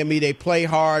Miami. They play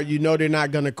hard. They're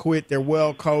not going to quit. They're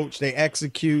well coached. They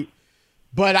execute.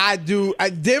 But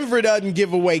Denver doesn't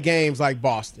give away games like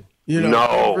Boston.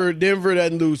 No. Denver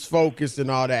doesn't lose focus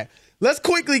and all that. Let's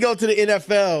quickly go to the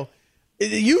NFL.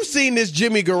 You've seen this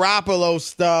Jimmy Garoppolo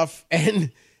stuff,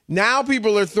 and now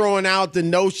people are throwing out the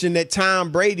notion that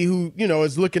Tom Brady, who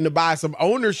is looking to buy some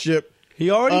ownership, he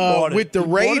already bought it with the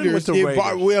Raiders.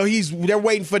 They're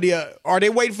waiting for are they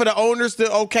waiting for the owners to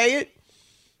okay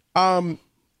it?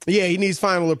 He needs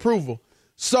final approval.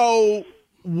 So,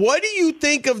 what do you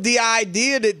think of the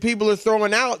idea that people are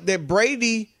throwing out that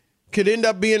Brady could end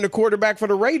up being the quarterback for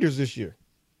the Raiders this year?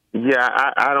 Yeah,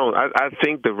 I don't. I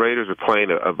think the Raiders are playing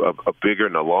a bigger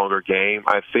and a longer game.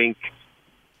 I think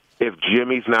if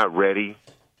Jimmy's not ready,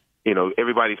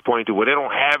 everybody's pointing to, they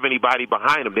don't have anybody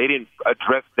behind them. They didn't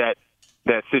address that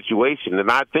situation,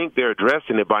 and I think they're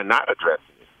addressing it by not addressing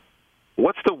it.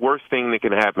 What's the worst thing that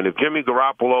can happen if Jimmy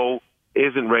Garoppolo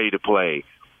isn't ready to play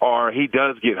or he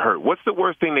does get hurt? What's the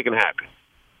worst thing that can happen?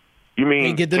 You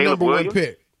mean get the Caleb number Williams? 1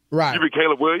 pick? Right. You be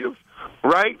Caleb Williams,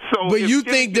 right? So, but you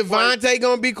think Devontae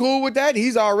going to be cool with that?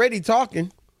 He's already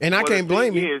talking, and I can't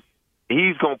blame him.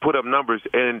 He's going to put up numbers,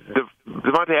 and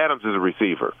Devontae Adams is a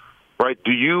receiver, right?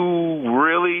 Do you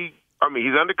really? I mean,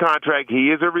 he's under contract. He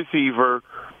is a receiver,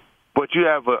 but you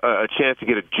have a chance to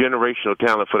get a generational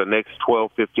talent for the next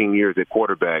 12, 15 years at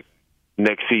quarterback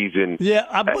next season.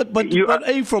 Yeah, but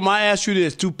Ephraim, I ask you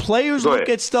this. Do players look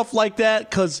at stuff like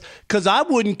that? Because I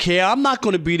wouldn't care. I'm not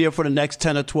going to be there for the next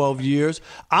 10 or 12 years.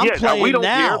 I'm playing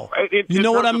now. You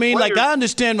know what I mean? Like, I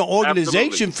understand the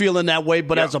organization feeling that way,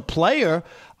 but as a player,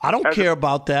 I don't care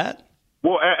about that.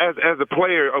 Well, as a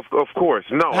player, of course,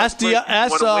 no. Ask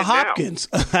Hopkins.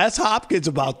 Ask Hopkins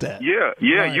about that. Yeah,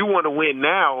 right. You want to win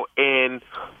now,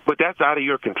 but that's out of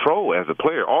your control as a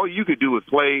player. All you could do is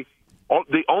play.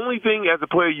 The only thing as a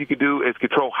player you can do is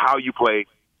control how you play,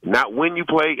 not when you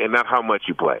play and not how much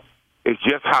you play. It's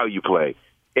just how you play.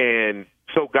 And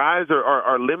so guys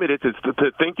are limited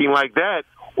to thinking like that.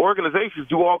 Organizations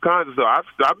do all kinds of stuff.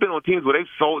 I've been on teams where they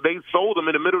sold them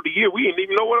in the middle of the year. We didn't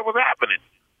even know what was happening,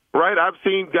 right? I've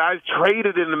seen guys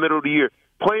traded in the middle of the year.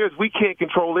 Players, we can't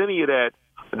control any of that.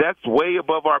 That's way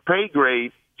above our pay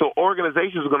grade. So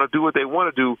organizations are going to do what they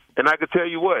want to do. And I can tell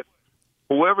you what,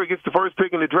 whoever gets the first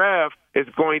pick in the draft is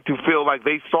going to feel like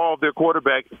they solved their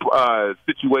quarterback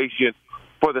situation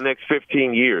for the next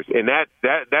 15 years. And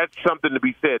that's something to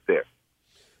be said there.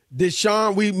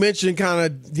 Deshaun, we mentioned kind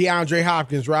of DeAndre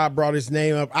Hopkins. Rob brought his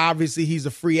name up. Obviously, he's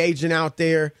a free agent out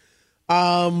there.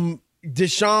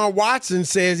 Deshaun Watson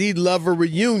says he'd love a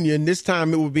reunion. This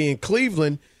time it would be in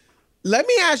Cleveland. Let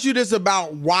me ask you this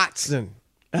about Watson.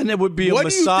 And it would be a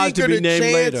massage to be named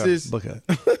later. Okay.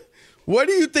 What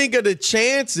do you think of the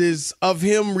chances of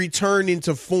him returning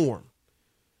to form?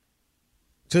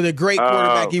 To the great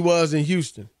quarterback he was in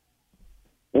Houston?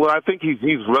 Well, I think he's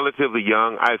relatively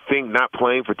young. I think not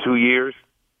playing for 2 years,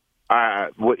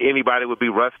 anybody would be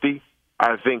rusty.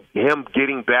 I think him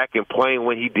getting back and playing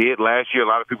when he did last year, a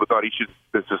lot of people thought he should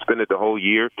have been suspended the whole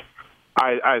year.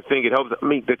 I think it helps. I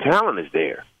mean, the talent is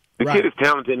there. The kid is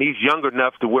talented, and he's young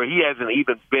enough to where he hasn't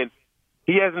even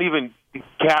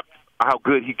capped how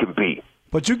good he can be.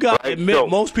 But you got to admit,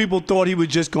 most people thought he was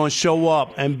just going to show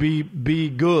up and be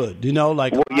good. You know,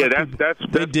 like that's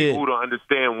people who don't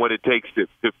understand what it takes to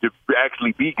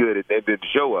actually be good and then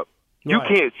show up. You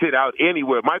can't sit out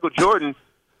anywhere. Michael Jordan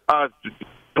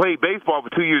played baseball for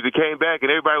 2 years and came back, and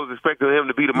everybody was expecting him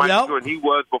to be the Michael Jordan he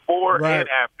was before and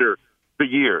after the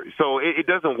year. So it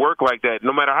doesn't work like that.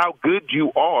 No matter how good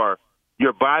you are,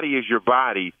 your body is your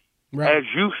body. Right. As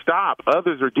you stop,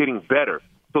 others are getting better.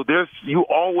 So you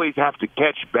always have to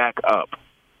catch back up.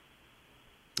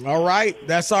 All right.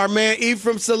 That's our man,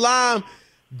 Ephraim Salaam.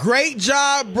 Great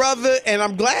job, brother, and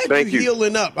I'm glad you're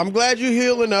healing up. I'm glad you're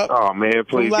healing up. Oh, man,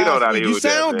 please get out of here. You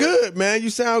sound good, man. You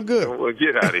sound good. Well,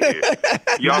 get out of here.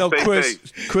 Y'all stay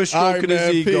safe. Chris stroking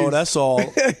his ego, that's all.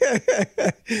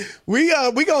 We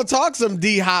going to talk some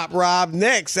D-Hop, Rob,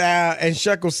 next, and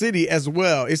Shekel City as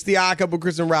well. It's the Odd Couple,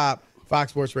 Chris and Rob,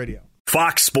 Fox Sports Radio.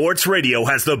 Fox Sports Radio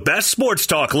has the best sports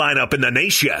talk lineup in the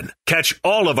nation. Catch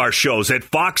all of our shows at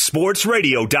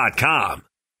foxsportsradio.com.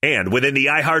 And within the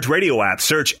iHeartRadio app,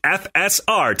 search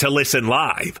FSR to listen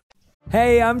live.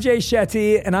 Hey, I'm Jay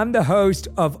Shetty, and I'm the host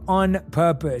of On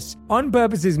Purpose. On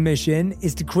Purpose's mission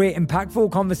is to create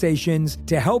impactful conversations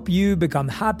to help you become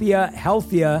happier,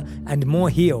 healthier, and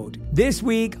more healed. This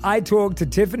week, I talked to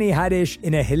Tiffany Haddish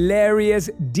in a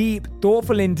hilarious, deep,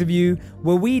 thoughtful interview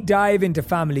where we dive into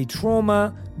family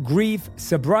trauma, grief,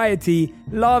 sobriety,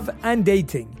 love, and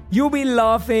dating. You'll be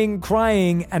laughing,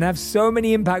 crying, and have so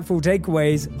many impactful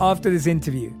takeaways after this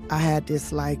interview. I had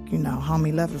this,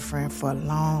 homie lover friend for a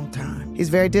long time. He's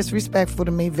very disrespectful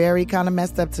to me, very kind of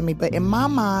messed up to me. But in my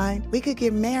mind, we could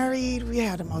get married. We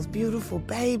had the most beautiful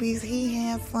babies. He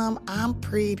handsome. I'm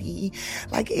pretty.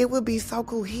 It would be so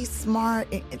cool. He's smart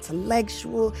and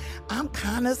intellectual. I'm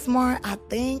kind of smart, I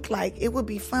think. It would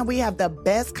be fun. We have the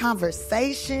best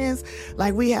conversations.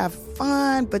 We have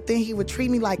fun, but then he would treat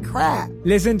me like crap.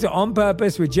 Listen to On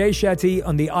Purpose with Jay Shetty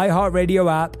on the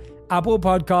iHeartRadio app, Apple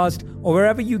Podcast, or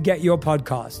wherever you get your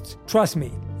podcasts. Trust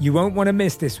me, you won't want to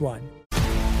miss this one.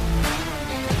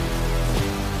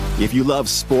 If you love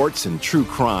sports and true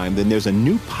crime, then there's a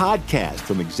new podcast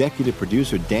from executive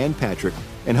producer Dan Patrick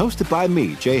and hosted by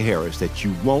me, Jay Harris, that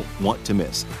you won't want to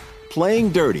miss.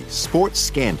 Playing Dirty: Sports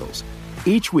Scandals.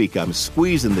 Each week, I'm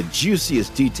squeezing the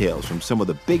juiciest details from some of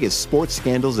the biggest sports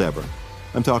scandals ever.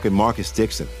 I'm talking Marcus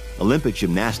Dixon, Olympic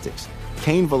gymnastics,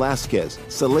 Cain Velasquez,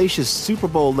 salacious Super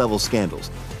Bowl-level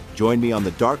scandals. Join me on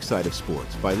the dark side of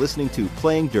sports by listening to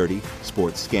Playing Dirty: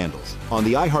 Sports Scandals on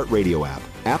the iHeartRadio app,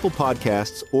 Apple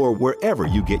Podcasts, or wherever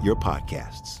you get your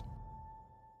podcasts.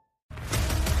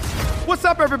 What's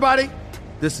up, everybody?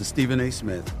 This is Stephen A.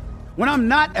 Smith. When I'm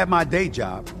not at my day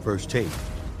job, First Take,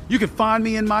 you can find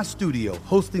me in my studio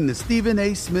hosting the Stephen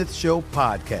A. Smith Show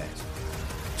podcast.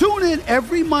 Tune in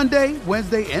every Monday,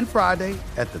 Wednesday, and Friday,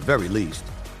 at the very least,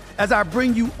 as I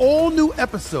bring you all new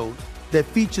episodes that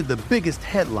feature the biggest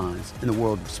headlines in the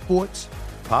world of sports,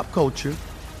 pop culture,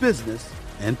 business,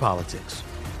 and politics.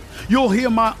 You'll hear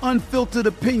my unfiltered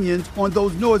opinions on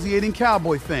those nauseating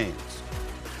Cowboy fans,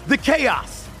 the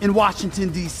chaos in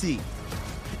Washington, D.C.,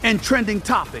 and trending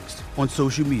topics on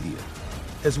social media,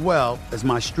 as well as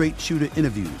my straight shooter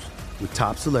interviews with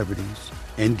top celebrities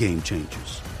and game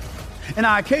changers. And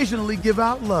I occasionally give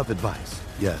out love advice.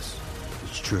 Yes,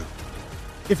 it's true.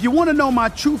 If you want to know my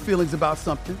true feelings about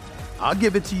something, I'll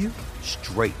give it to you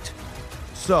straight.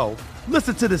 So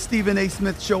listen to the Stephen A.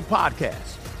 Smith Show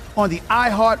podcast on the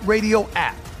iHeartRadio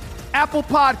app, Apple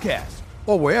Podcasts,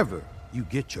 or wherever you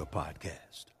get your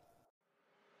podcast.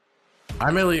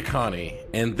 I'm Elliot Connie,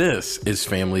 and this is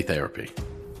Family Therapy.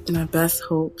 My best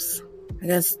hopes,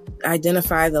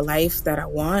 identify the life that I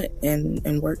want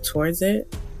and work towards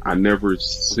it. I never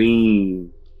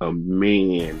seen a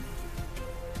man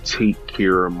take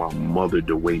care of my mother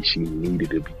the way she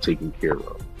needed to be taken care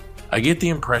of. I get the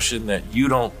impression that you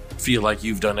don't feel like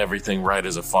you've done everything right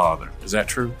as a father. Is that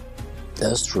true?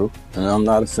 That's true, and I'm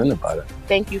not offended by that.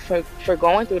 Thank you for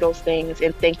going through those things,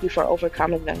 and thank you for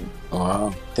overcoming them.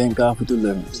 Wow. Thank God for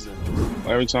deliverance.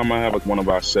 Every time I have one of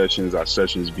our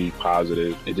sessions be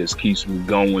positive. It just keeps me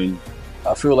going.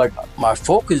 I feel like my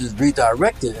focus is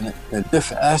redirected in a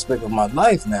different aspect of my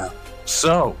life now.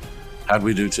 So, how'd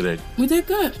we do today? We did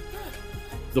good.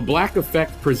 The Black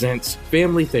Effect presents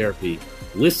Family Therapy.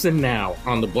 Listen now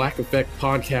on the Black Effect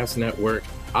Podcast Network,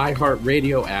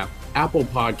 iHeartRadio app, Apple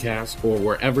Podcasts, or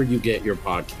wherever you get your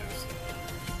podcasts.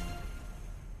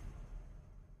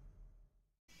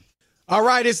 All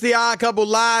right, it's the Odd Couple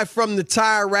live from the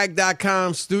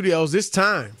TireRack.com studios. It's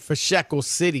time for Shekel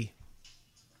City.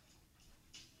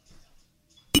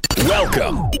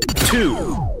 Welcome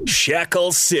to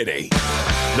Shekel City,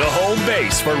 the home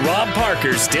base for Rob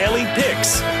Parker's daily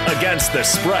picks against the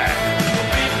spread.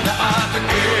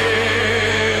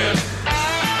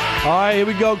 All right, here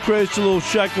we go, Chris. A little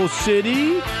Shekel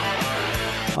City.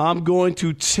 I'm going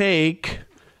to take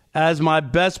as my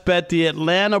best bet the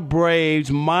Atlanta Braves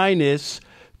minus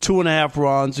 2.5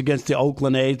 runs against the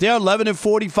Oakland A's. They're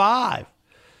 11-45.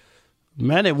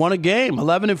 Man, they won a game.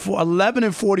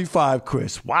 11-45,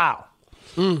 Chris. Wow.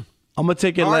 I'm gonna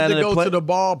take Atlanta. Hard to go to the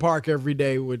ballpark every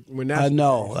day when that's. I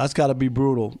know that's got to be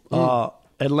brutal.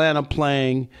 Atlanta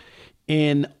playing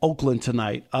in Oakland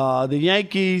tonight. The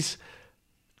Yankees.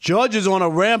 Judge is on a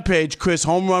rampage, Chris.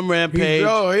 Home run rampage. He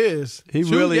sure is. He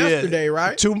two really yesterday, is.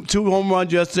 Right? Two home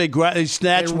runs yesterday. He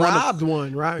snatched they one. Robbed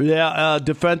one, right? Yeah,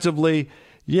 defensively.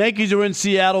 Yankees are in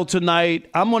Seattle tonight.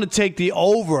 I'm going to take the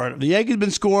over. The Yankees have been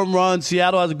scoring runs.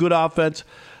 Seattle has a good offense.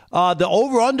 The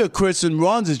over-under, Chris, in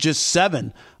runs is just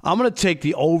 7. I'm going to take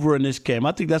the over in this game.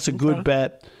 I think that's a good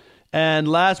bet. And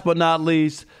last but not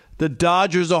least, the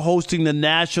Dodgers are hosting the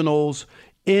Nationals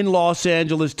in Los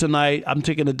Angeles tonight. I'm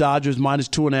taking the Dodgers minus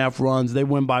 2.5 runs. They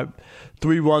win by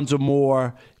 3 runs or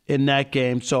more in that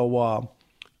game. So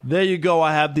there you go.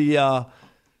 I have the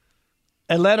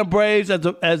Atlanta Braves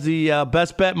as the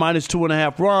best bet, minus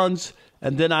 2.5 runs.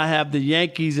 And then I have the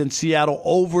Yankees in Seattle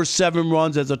over 7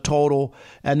 runs as a total.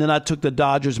 And then I took the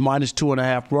Dodgers minus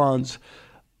 2.5 runs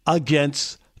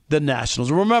against the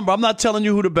Nationals. Remember, I'm not telling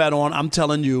you who to bet on. I'm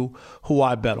telling you who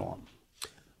I bet on.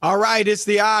 All right, it's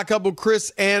the Odd Couple,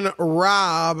 Chris and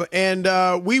Rob. And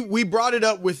we brought it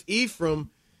up with Ephraim.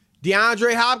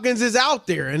 DeAndre Hopkins is out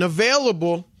there and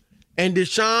available. And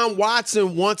Deshaun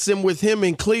Watson wants him with him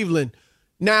in Cleveland.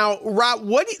 Now, Rob,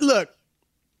 look,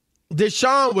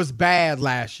 Deshaun was bad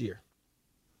last year.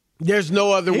 There's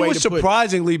no other way to put it. He was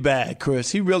surprisingly bad,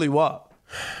 Chris. He really was.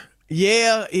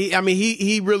 Yeah,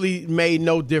 he really made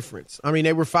no difference. I mean,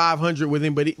 they were 500 with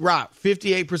him, but Rob,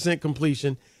 58%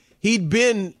 completion. He'd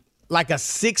been like a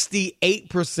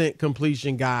 68%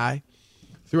 completion guy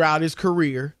throughout his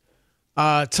career.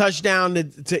 Touchdown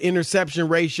to interception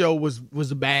ratio was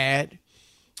bad.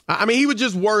 I mean, he was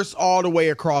just worse all the way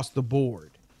across the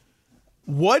board.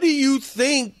 What do you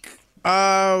think?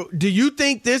 Do you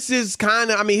think this is kind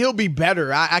of, I mean, he'll be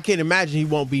better. I can't imagine he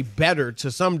won't be better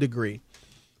to some degree.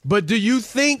 But do you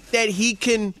think that he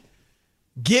can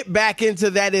get back into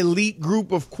that elite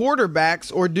group of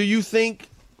quarterbacks, or do you think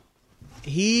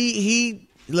he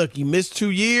missed 2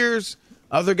 years,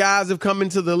 other guys have come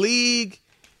into the league,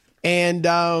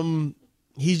 and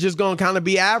he's just going to kind of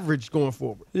be average going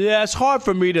forward? Yeah, it's hard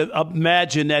for me to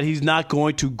imagine that he's not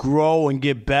going to grow and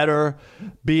get better,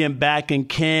 being back in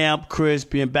camp, Chris,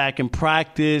 being back in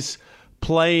practice,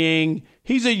 playing.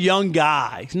 He's a young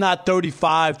guy. He's not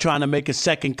 35 trying to make a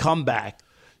second comeback,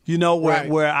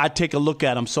 where I take a look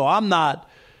at him. So I'm not,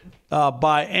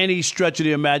 by any stretch of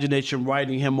the imagination,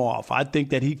 writing him off. I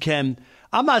think that he can.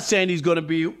 I'm not saying he's going to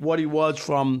be what he was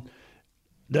from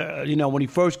when he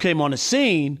first came on the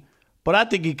scene, but I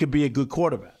think he could be a good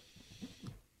quarterback.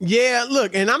 Yeah,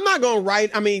 look, and I'm not going to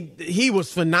write. I mean, he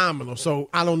was phenomenal, so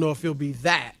I don't know if he'll be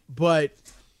that. But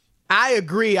I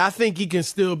agree. I think he can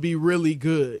still be really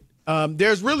good.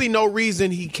 There's really no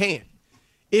reason he can't.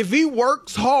 If he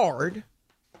works hard,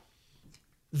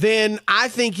 then I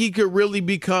think he could really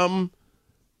become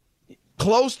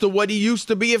close to what he used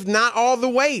to be, if not all the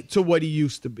way to what he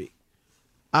used to be.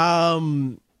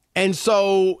 And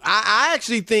so I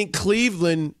actually think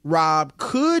Cleveland, Rob,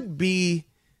 could be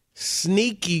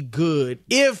sneaky good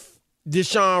if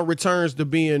Deshaun returns to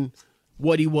being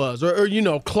what he was, or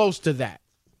close to that.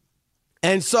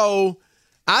 And so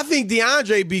I think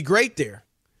DeAndre be great there.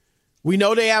 We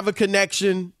know they have a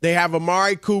connection. They have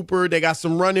Amari Cooper. They got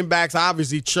some running backs,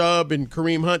 obviously Chubb and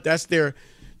Kareem Hunt.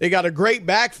 They got a great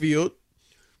backfield.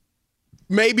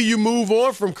 Maybe you move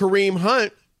on from Kareem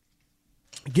Hunt,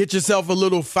 get yourself a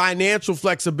little financial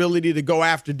flexibility to go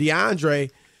after DeAndre.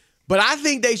 But I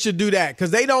think they should do that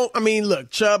because they don't. I mean, look,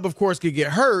 Chubb, of course, could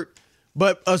get hurt,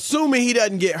 but assuming he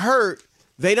doesn't get hurt,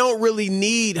 they don't really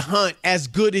need Hunt as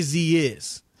good as he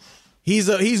is.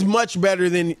 He's much better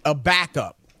than a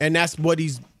backup, and that's what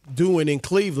he's doing in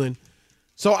Cleveland.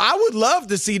 So I would love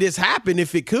to see this happen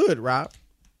if it could, Rob.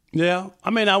 Yeah, I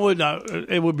mean, I would.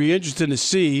 It would be interesting to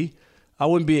see. I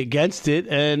wouldn't be against it,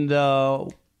 and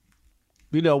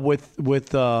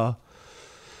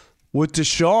with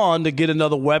Deshaun to get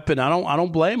another weapon, I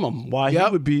don't blame him. Why he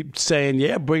would be saying,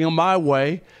 "Yeah, bring him my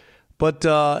way." But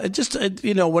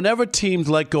whenever teams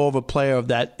let go of a player of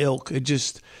that ilk,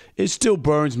 it still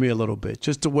burns me a little bit.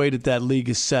 Just the way that league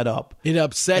is set up, it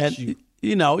upsets you.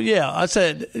 I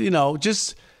said,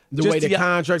 just the way the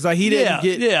contracts, like he didn't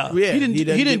get, he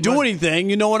didn't do anything.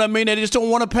 You know what I mean? They just don't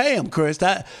want to pay him, Chris.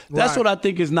 That's what I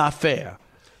think is not fair.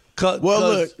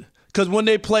 Because when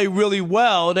they play really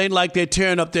well, it ain't like they're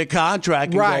tearing up their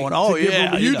contract and going, "Oh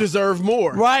yeah, you deserve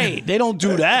more." Right? They don't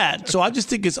do that. So I just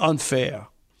think it's unfair.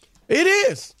 It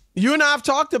is. You and I have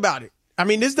talked about it. I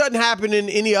mean, this doesn't happen in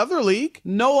any other league.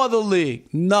 No other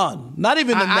league. None. Not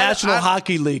even the National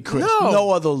Hockey League, Chris.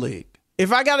 No other league.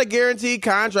 If I got a guaranteed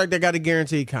contract, I got a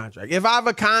guaranteed contract. If I have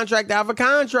a contract, I have a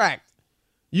contract.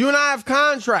 You and I have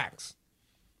contracts.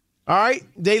 All right?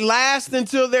 They last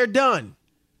until they're done.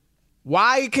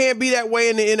 Why it can't be that way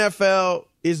in the NFL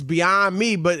is beyond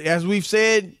me. But as we've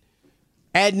said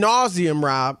ad nauseum,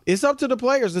 Rob, it's up to the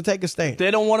players to take a stand.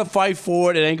 They don't want to fight for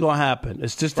it. It ain't going to happen.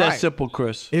 It's just that simple,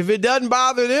 Chris. If it doesn't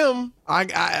bother them,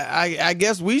 I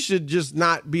guess we should just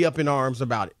not be up in arms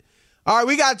about it. All right,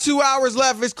 we got 2 hours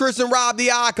left. It's Chris and Rob,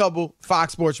 the Odd Couple,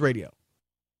 Fox Sports Radio.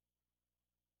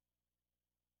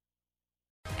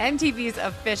 MTV's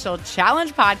official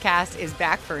Challenge podcast is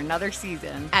back for another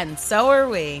season. And so are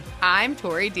we. I'm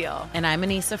Tori Deal. And I'm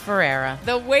Anissa Ferreira.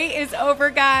 The wait is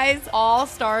over, guys. All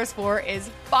Stars 4 is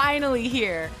finally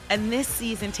here. And this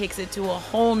season takes it to a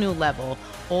whole new level.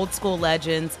 Old school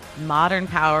legends, modern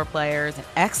power players, and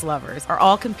ex-lovers are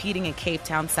all competing in Cape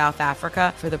Town, South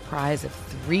Africa for the prize of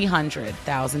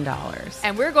 $300,000.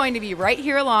 And we're going to be right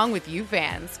here along with you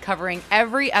fans, covering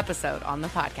every episode on the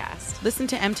podcast. Listen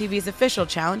to MTV's official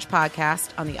Challenge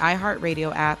podcast on the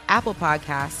iHeartRadio app, Apple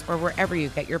Podcasts, or wherever you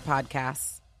get your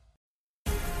podcasts.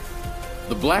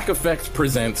 The Black Effect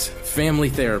presents Family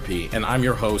Therapy, and I'm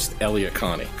your host, Elliot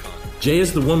Connie. Jay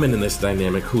is the woman in this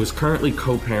dynamic who is currently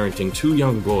co-parenting 2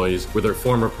 young boys with her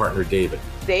former partner, David.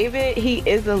 David, he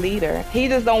is a leader. He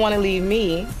just don't want to leave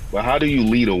me. But how do you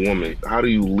lead a woman? How do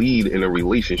you lead in a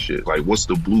relationship? Like, what's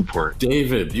the blueprint?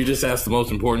 David, you just asked the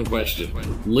most important question.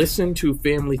 Listen to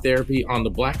Family Therapy on the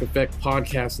Black Effect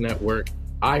Podcast Network,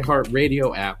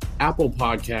 iHeartRadio app, Apple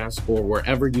Podcasts, or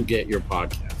wherever you get your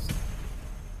podcasts.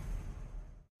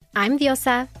 I'm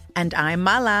Diosa. And I'm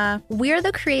Mala. We're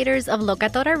the creators of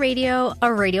Locatora Radio, a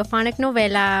radiophonic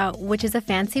novela, which is a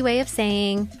fancy way of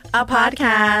saying a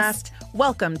podcast.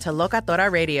 Welcome to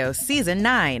Locatora Radio Season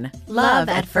 9. Love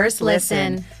at First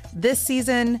Listen. This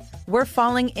season, we're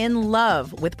falling in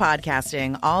love with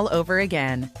podcasting all over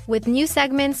again. With new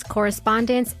segments,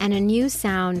 correspondence, and a new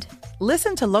sound.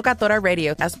 Listen to Locatora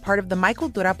Radio as part of the Michael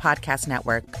Dura Podcast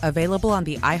Network, available on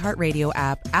the iHeartRadio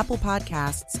app, Apple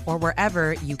Podcasts, or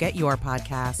wherever you get your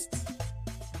podcasts.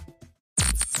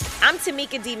 I'm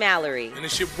Tamika D. Mallory. And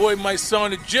it's your boy, my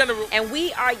son, the General. And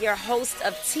we are your hosts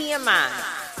of TMI.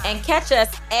 And catch us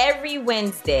every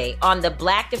Wednesday on the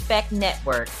Black Effect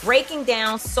Network, breaking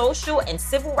down social and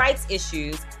civil rights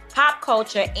issues, pop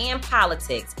culture, and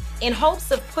politics, in hopes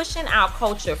of pushing our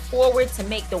culture forward to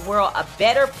make the world a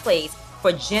better place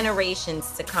for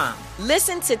generations to come.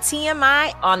 Listen to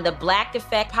TMI on the Black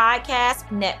Effect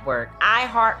Podcast Network,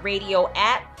 iHeartRadio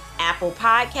app, Apple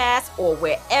Podcasts, or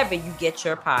wherever you get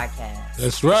your podcasts.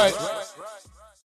 That's right.